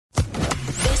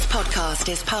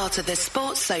podcast is part of the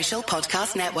Sports Social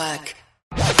Podcast Network.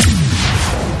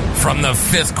 From the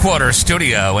Fifth Quarter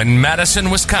Studio in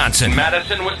Madison, Wisconsin,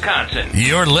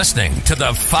 you're listening to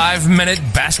the 5-Minute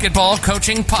Basketball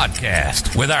Coaching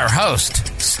Podcast with our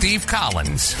host, Steve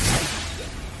Collins.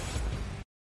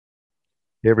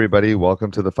 Hey, everybody.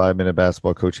 Welcome to the 5-Minute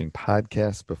Basketball Coaching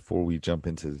Podcast. Before we jump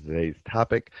into today's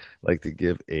topic, I'd like to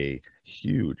give a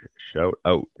huge shout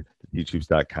out to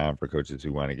teachhoops.com for coaches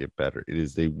who want to get better. It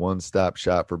is a one-stop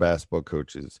shop for basketball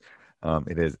coaches.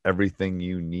 It has everything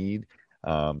you need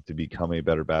to become a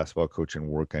better basketball coach and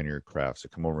work on your craft. So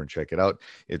come over and check it out.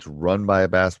 It's run by a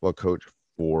basketball coach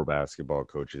for basketball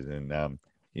coaches. And,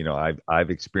 I've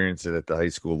experienced it at the high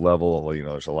school level.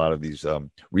 There's a lot of these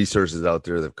resources out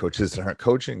there that coaches that aren't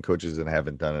coaching, coaches that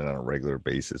haven't done it on a regular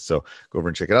basis. So go over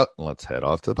and check it out, and let's head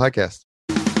off to the podcast.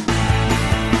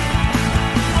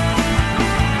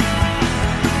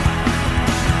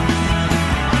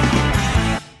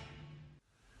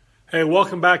 Hey,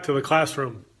 welcome back to the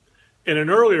classroom. In an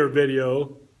earlier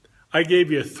video, I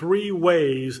gave you 3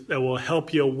 ways that will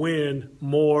help you win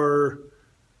more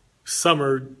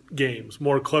summer games,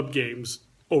 more club games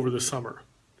over the summer.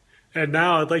 And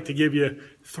now I'd like to give you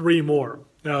 3 more.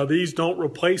 Now, these don't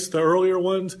replace the earlier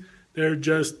ones. They're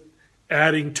just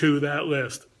adding to that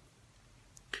list.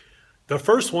 The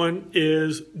first one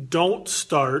is don't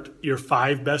start your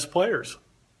 5 best players.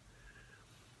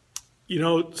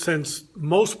 Since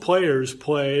most players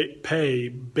pay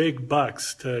big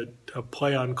bucks to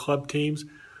play on club teams,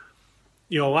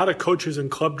 a lot of coaches and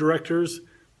club directors,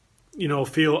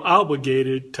 feel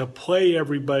obligated to play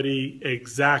everybody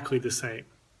exactly the same.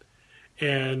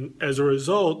 And as a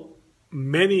result,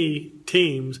 many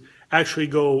teams actually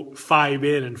go 5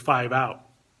 in and 5 out.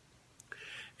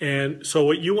 And so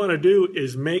what you want to do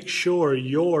is make sure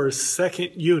your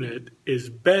second unit is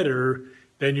better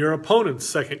than your opponent's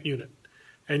second unit.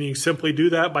 And you simply do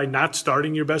that by not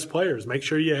starting your best players. Make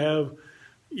sure you have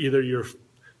either your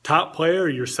top player or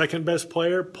your second best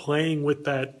player playing with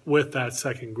that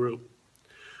second group.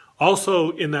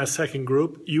 Also in that second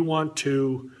group, you want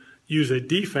to use a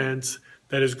defense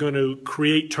that is going to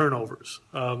create turnovers,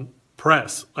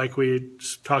 press, like we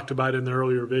talked about in the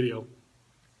earlier video.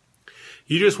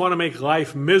 You just want to make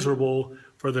life miserable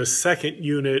for the second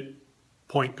unit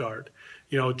point guard.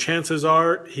 Chances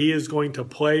are he is going to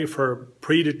play for a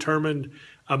predetermined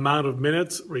amount of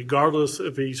minutes, regardless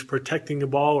if he's protecting the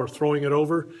ball or throwing it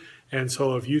over. And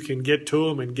so if you can get to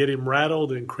him and get him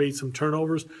rattled and create some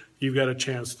turnovers, you've got a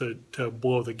chance to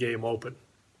blow the game open.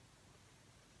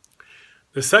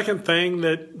 The second thing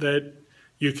that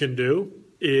you can do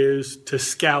is to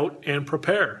scout and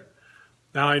prepare.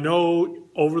 Now, I know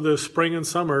over the spring and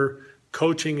summer,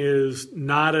 coaching is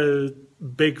not a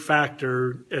big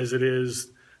factor as it is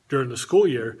during the school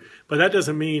year, but that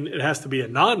doesn't mean it has to be a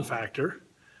non-factor.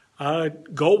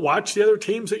 Go watch the other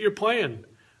teams that you're playing.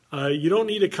 You don't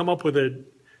need to come up with a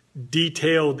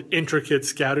detailed, intricate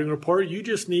scouting report. You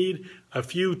just need a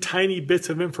few tiny bits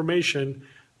of information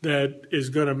that is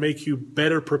going to make you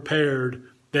better prepared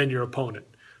than your opponent.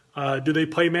 Do they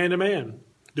play man-to-man?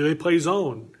 Do they play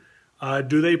zone?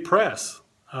 Do they press?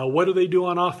 What do they do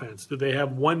on offense? Do they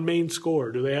have one main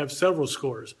scorer? Do they have several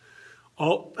scorers?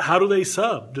 How do they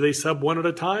sub? Do they sub one at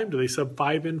a time? Do they sub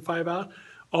 5 in, 5 out?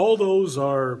 All those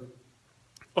are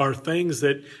things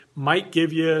that might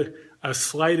give you a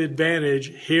slight advantage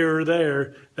here or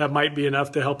there that might be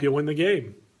enough to help you win the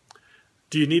game.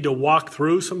 Do you need to walk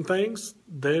through some things?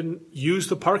 Then use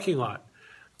the parking lot.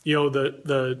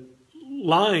 The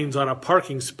lines on a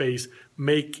parking space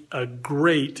make a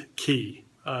great key.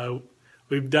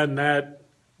 We've done that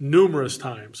numerous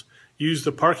times. Use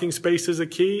the parking space as a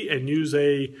key and use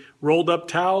a rolled up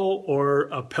towel or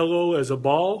a pillow as a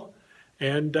ball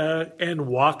and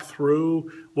walk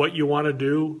through what you want to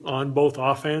do on both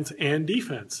offense and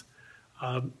defense.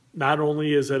 Not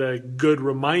only is it a good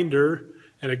reminder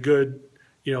and a good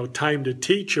time to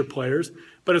teach your players,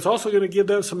 but it's also going to give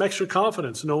them some extra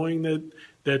confidence knowing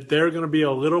that they're going to be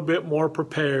a little bit more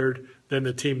prepared than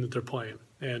the team that they're playing.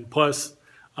 And plus,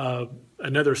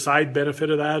 another side benefit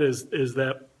of that is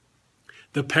that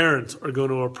the parents are going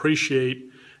to appreciate,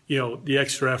 the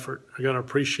extra effort. They're going to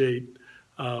appreciate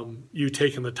you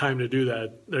taking the time to do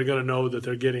that. They're going to know that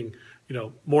they're getting,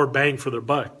 more bang for their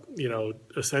buck,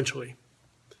 essentially.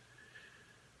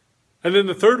 And then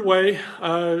the third way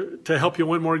to help you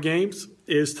win more games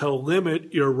is to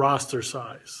limit your roster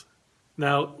size.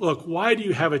 Now, look, why do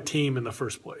you have a team in the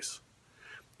first place?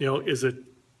 Is it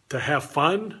to have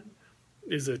fun?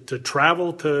 Is it to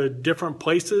travel to different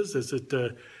places? Is it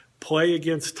to play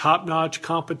against top-notch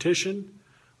competition?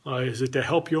 Is it to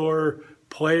help your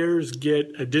players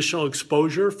get additional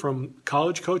exposure from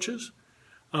college coaches.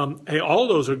 Hey, all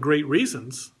those are great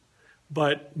reasons,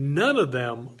 but none of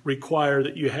them require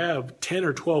that you have 10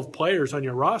 or 12 players on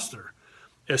your roster,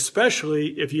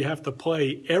 especially if you have to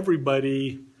play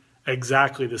everybody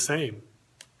exactly the same.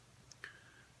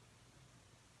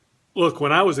 Look,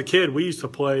 when I was a kid, we used to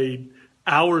play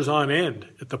hours on end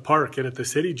at the park and at the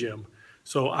city gym.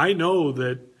 So I know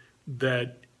that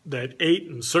 8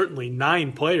 and certainly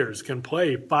 9 players can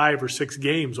play 5 or 6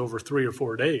 games over 3 or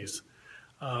 4 days.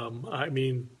 I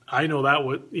mean, I know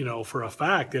that for a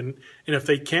fact. And if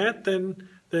they can't, then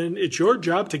it's your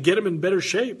job to get them in better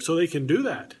shape so they can do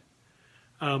that.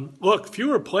 Look,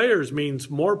 fewer players means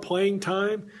more playing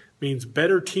time, means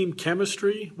better team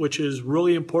chemistry, which is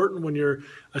really important when you're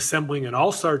assembling an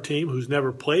all-star team who's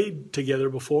never played together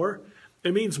before.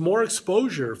 It means more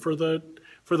exposure for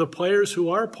the players who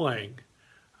are playing.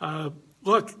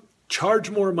 Look,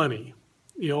 charge more money,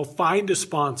 find a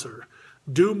sponsor,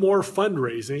 do more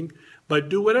fundraising, but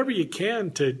do whatever you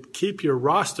can to keep your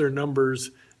roster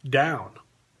numbers down.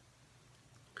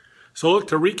 So look,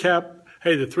 to recap,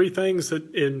 hey, the 3 things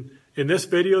that in this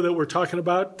video that we're talking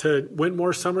about to win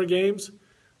more summer games: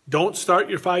 don't start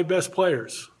your 5 best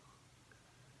players.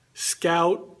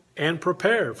 Scout and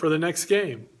prepare for the next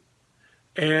game.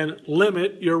 And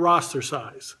limit your roster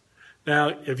size.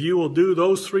 Now, if you will do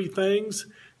those 3 things,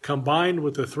 combined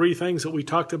with the 3 things that we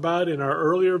talked about in our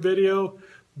earlier video,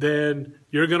 then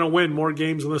you're going to win more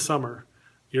games in the summer.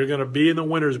 You're going to be in the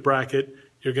winner's bracket.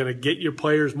 You're going to get your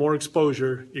players more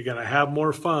exposure. You're going to have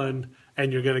more fun,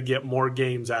 and you're going to get more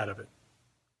games out of it.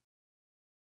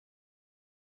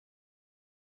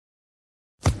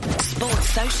 Sports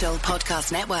Social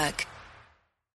Podcast Network.